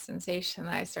 warming sensation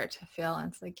that I start to feel.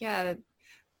 And it's like, yeah,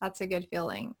 that's a good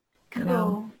feeling.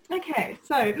 Cool. Okay,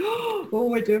 so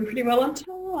we're doing pretty well on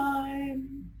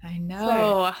time. I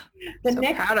know.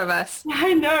 So proud of us.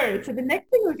 I know. So the next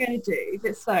thing we're going to do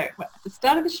is, at the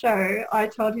start of the show, I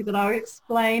told you that I would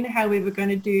explain how we were going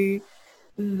to do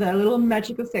the little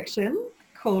magical section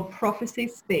called Prophecy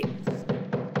Speaks.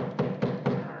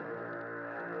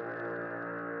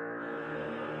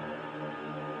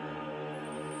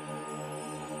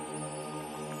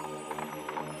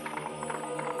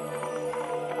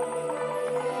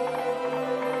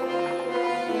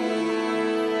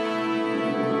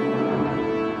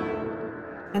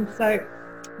 And so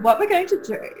what we're going to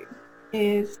do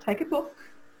is take a book,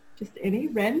 just any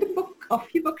random book off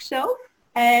your bookshelf,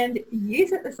 and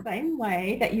use it the same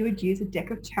way that you would use a deck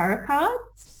of tarot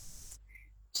cards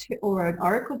or an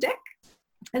oracle deck.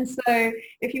 And so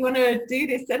if you want to do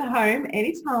this at home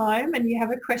anytime and you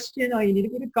have a question or you need a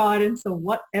bit of guidance or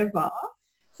whatever,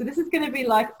 so this is going to be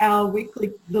like our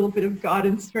weekly little bit of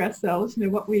guidance for ourselves,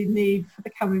 what we need for the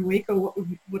coming week or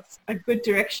what's a good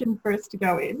direction for us to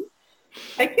go in.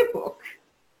 Take your book,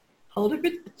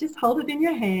 just hold it in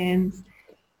your hands,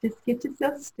 just get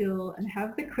yourself still and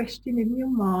have the question in your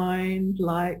mind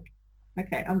like,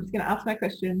 okay, I'm just going to ask my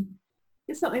question.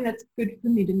 Just something that's good for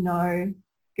me to know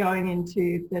going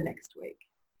into the next week.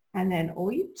 And then all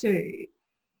you do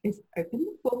is open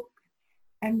the book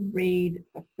and read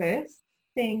the first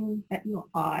thing that your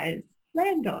eyes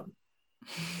land on.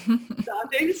 So I'm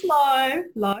doing this live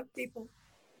people.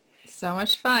 So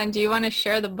much fun. Do you want to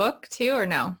share the book too or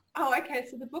no? Oh, okay.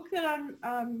 So the book that I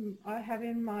have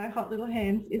in my hot little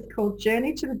hands is called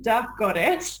Journey to the Dark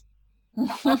Goddess.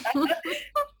 It's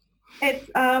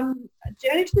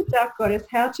Journey to the Dark Goddess,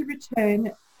 How to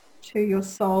Return to Your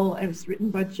Soul. And it's written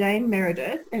by Jane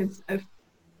Meredith. And it's a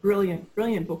brilliant,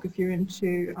 brilliant book if you're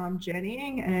into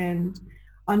journeying and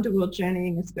underworld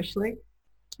journeying especially.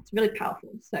 It's really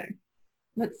powerful. So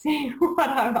let's see what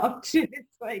I'm up to this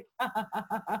week.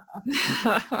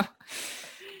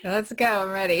 Let's go.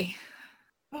 I'm ready.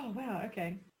 Oh, wow.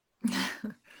 Okay.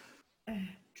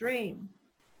 Dream.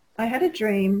 I had a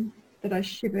dream that I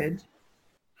shivered,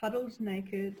 huddled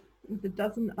naked with a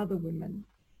dozen other women.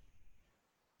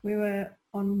 We were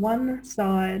on one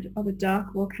side of a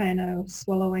dark volcano of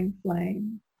swallowing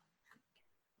flame.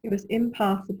 It was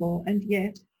impassable, and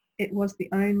yet it was the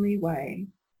only way.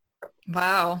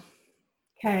 Wow.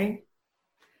 Okay.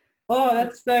 Oh,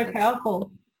 that's so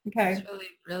powerful. Okay. It's really,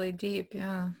 really deep.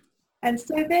 Yeah. And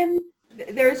so then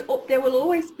there will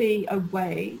always be a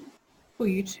way for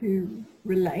you to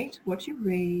relate what you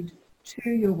read to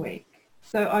your week.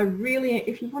 So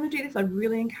if you want to do this, I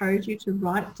really encourage you to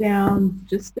write down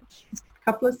just a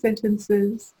couple of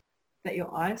sentences that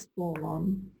your eyes fall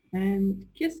on and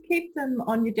just keep them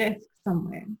on your desk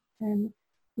somewhere and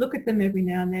look at them every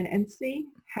now and then and see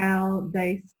how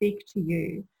they speak to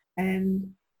you and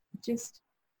just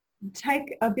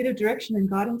take a bit of direction and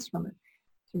guidance from it.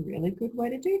 It's a really good way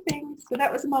to do things. So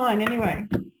that was mine anyway.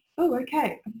 Oh,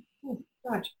 okay. Oh,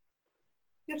 right.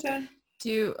 Your turn.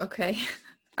 Okay.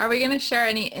 Are we going to share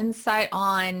any insight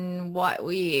on what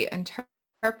we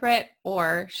interpret,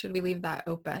 or should we leave that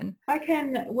open?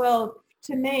 Well,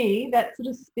 to me, that sort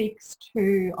of speaks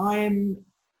to, I am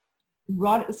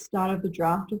right at the start of the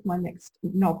draft of my next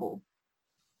novel.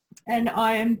 And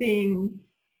I am being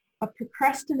a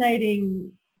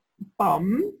procrastinating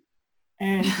bum,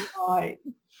 and my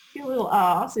your little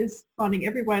ass is finding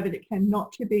every way that it can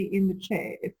not to be in the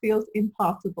chair. It feels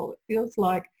impossible. It feels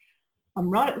like I'm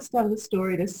right at the start of the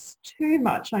story. There's too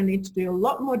much I need to do. A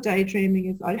lot more daydreaming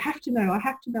is I have to know, I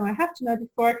have to know, I have to know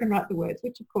before I can write the words,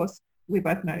 which of course we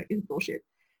both know is bullshit.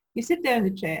 You sit down in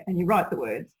the chair and you write the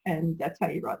words, and that's how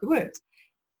you write the words.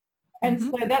 And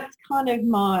so that's kind of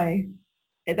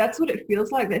that's what it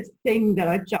feels like, this thing that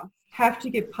I just have to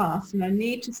get past, and I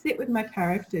need to sit with my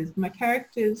characters. My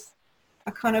characters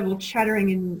are kind of all chattering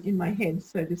in my head.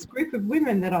 So this group of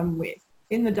women that I'm with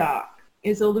in the dark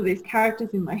is all of these characters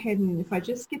in my head, and if I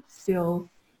just get still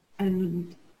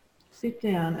and sit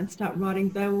down and start writing,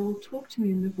 they will talk to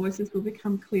me and the voices will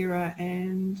become clearer,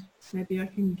 and maybe I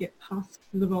can get past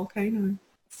the volcano.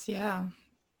 Yeah,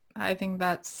 I think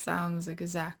that sounds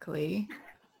exactly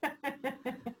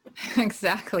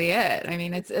exactly it. I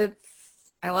mean,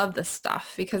 I love this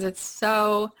stuff because it's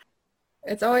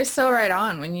always so right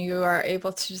on when you are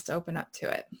able to just open up to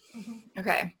it. Mm-hmm.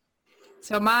 Okay.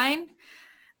 So mine,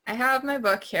 I have my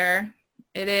book here.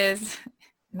 It is,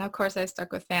 and of course I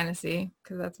stuck with fantasy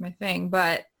because that's my thing,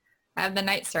 but I have The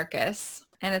Night Circus,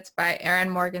 and it's by Erin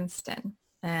Morgenstern.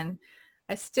 And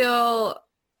I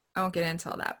won't get into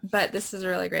all that, but this is a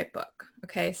really great book.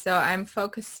 Okay. So I'm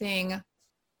focusing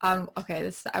on,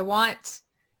 I want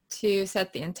to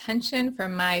set the intention for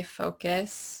my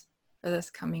focus for this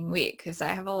coming week because I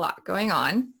have a lot going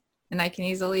on and I can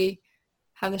easily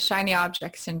have the shiny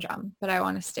object syndrome, but I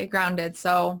want to stay grounded.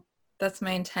 So that's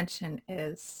my intention,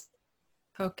 is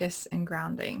focus and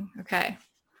grounding. Okay,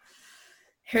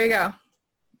 here we go.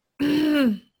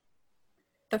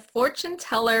 The fortune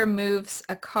teller moves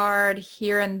a card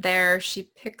here and there. She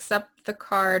picks up the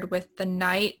card with the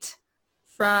knight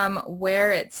from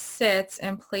where it sits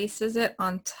and places it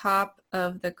on top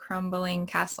of the crumbling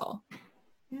castle.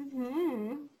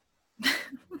 Mm-hmm.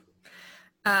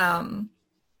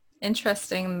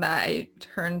 Interesting that I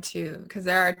turned to, because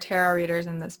there are tarot readers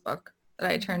in this book, that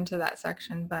I turned to that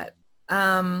section, but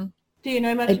do you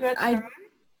know much about tarot?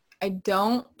 I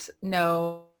don't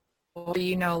know.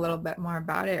 You know a little bit more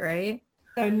about it, right?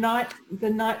 So the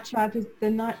knight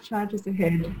charges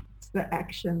ahead. It's the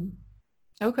action.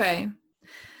 Okay.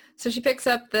 So she picks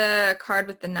up the card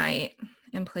with the knight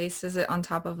and places it on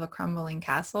top of a crumbling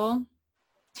castle.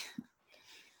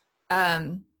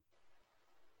 So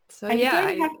and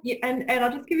yeah. And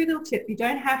I'll just give you a little tip. You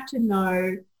don't have to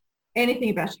know anything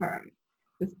about tarot.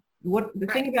 The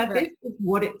thing about this is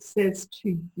what it says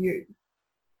to you.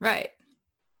 Right.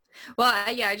 Well,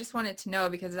 I just wanted to know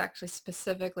because it's actually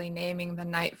specifically naming the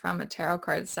knight from a tarot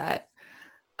card set.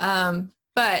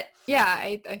 But yeah,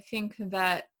 I think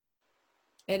that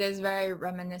it is very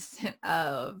reminiscent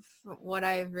of what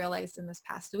I've realized in this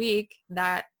past week,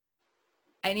 that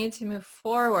I need to move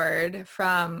forward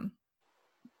from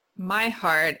my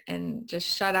heart and just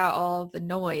shut out all the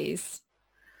noise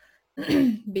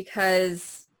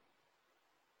because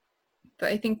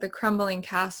I think the crumbling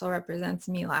castle represents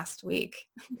me last week.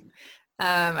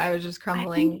 I was just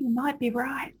crumbling. I think you might be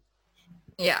right.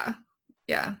 Yeah.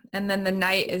 Yeah. And then the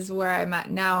knight is where I'm at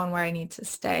now and where I need to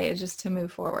stay, is just to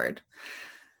move forward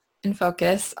and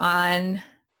focus on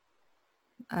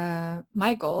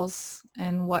my goals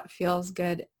and what feels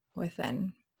good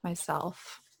within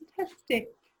myself. Fantastic.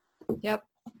 Yep.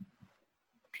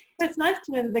 It's nice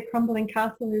to know that the crumbling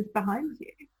castle is behind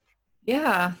you.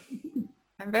 Yeah.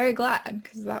 I'm very glad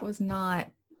because that was not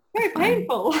very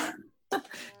painful.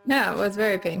 No, it was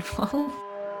very painful.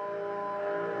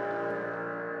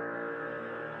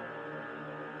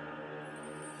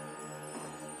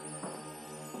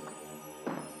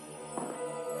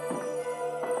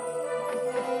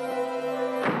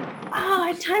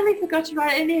 totally forgot to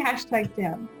write any hashtags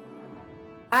down.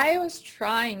 I was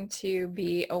trying to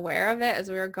be aware of it as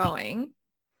we were going.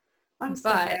 I'm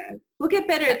so bad. We'll get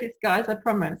better at this, guys, I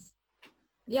promise.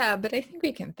 Yeah, but I think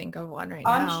we can think of one now.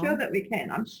 I'm sure that we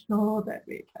can.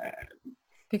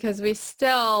 Because we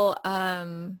still, how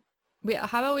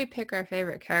about we pick our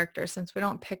favorite character since we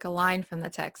don't pick a line from the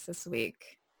text this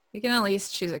week? We can at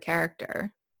least choose a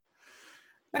character.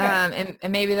 Okay.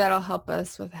 And maybe that'll help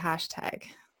us with a hashtag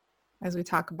as we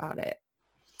talk about it.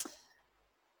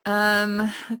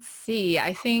 Let's see.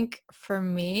 I think for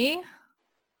me,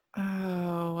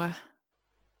 I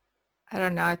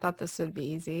don't know. I thought this would be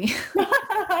easy.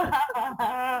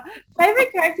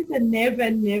 Favorite characters are never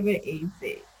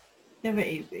easy. Never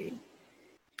easy.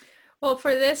 Well,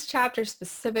 for this chapter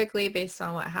specifically, based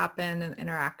on what happened in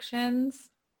interactions,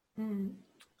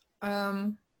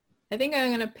 I think I'm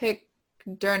going to pick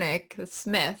Dernick, the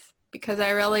Smith, because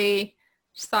I really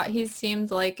just thought he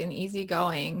seemed like an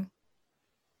easygoing,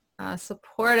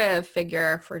 supportive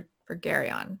figure for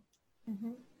Geryon.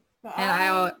 Mm-hmm.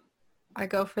 And I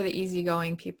go for the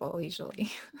easygoing people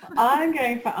usually. I'm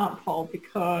going for Aunt Pol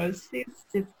because she's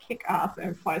just kick-ass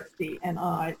and feisty, and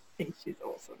I think she's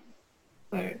awesome.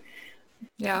 So,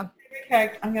 yeah.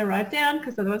 Okay, I'm going to write it down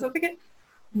because otherwise I'll forget.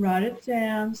 Write it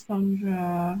down,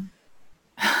 Sandra.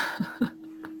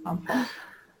 Aunt Pol.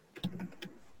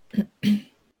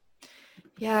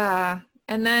 Yeah,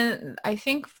 and then I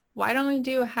think why don't we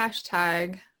do a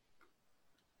hashtag?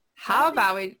 How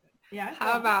about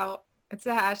it's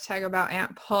a hashtag about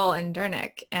Aunt Pol and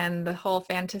Dernick and the whole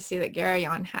fantasy that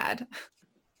Geryon had.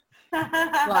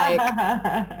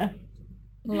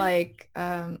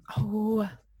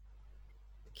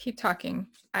 Keep talking.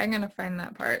 I'm gonna find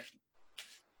that part.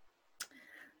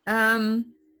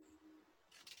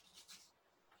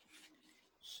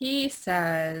 He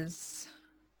says,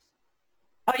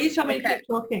 "Oh, you told me to keep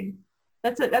talking."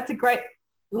 That's a great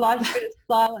last bit of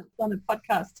silence on a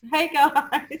podcast. Hey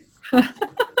guys.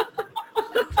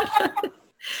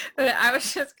 I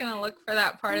was just going to look for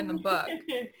that part in the book.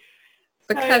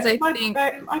 Because I can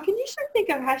usually think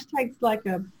of hashtags like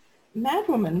a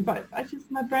madwoman, but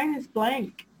my brain is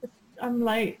blank. I'm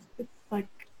late. It's like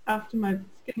it's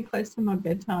getting close to my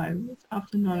bedtime. It's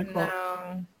after 9 o'clock.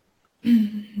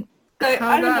 No. So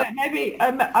I don't know, maybe I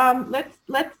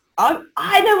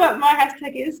know what my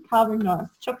hashtag is, carving knife.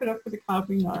 Chop it off with a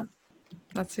carving knife.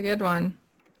 That's a good one.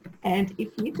 And if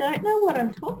you don't know what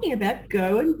I'm talking about,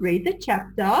 go and read the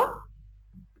chapter.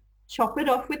 Chop it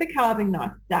off with a carving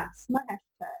knife. That's my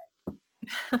hashtag.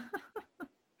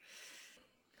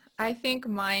 I think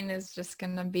mine is just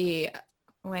going to be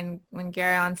when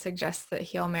Geryon suggests that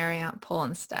he'll marry Aunt Pol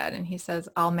instead, and he says,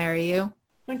 "I'll marry you."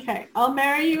 Okay, I'll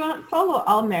marry you, Aunt Pol, or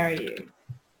I'll marry you?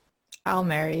 I'll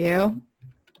marry you.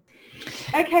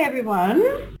 Okay,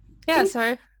 everyone. Yeah,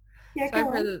 sorry. Yeah,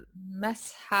 sorry for the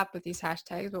mishap with these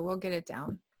hashtags, but we'll get it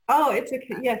down. Oh, it's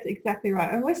okay. Yes, exactly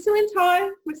right. And we're still in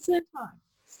time.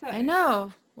 So. I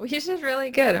know. Well, you're just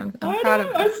really good. I'm proud of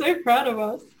us. I'm so proud of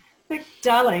us. So,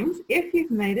 darlings, if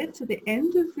you've made it to the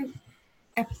end of this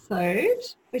episode,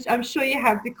 which I'm sure you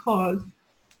have because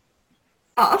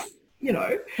us, hit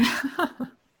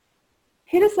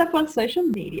us up on social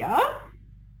media.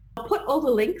 I'll put all the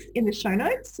links in the show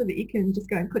notes so that you can just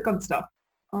go and click on stuff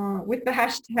with the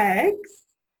hashtags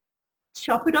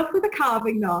chop it off with a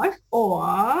carving knife or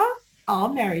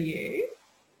I'll marry you.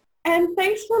 And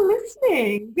thanks for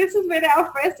listening. This has been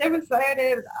our first episode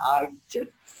and I'm just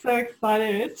so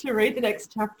excited to read the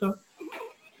next chapter.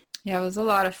 Yeah, it was a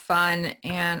lot of fun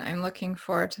and I'm looking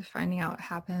forward to finding out what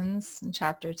happens in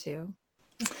chapter 2.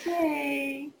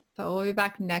 Okay. So we'll be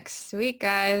back next week,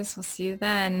 guys. We'll see you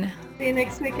then. See you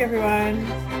next week, everyone.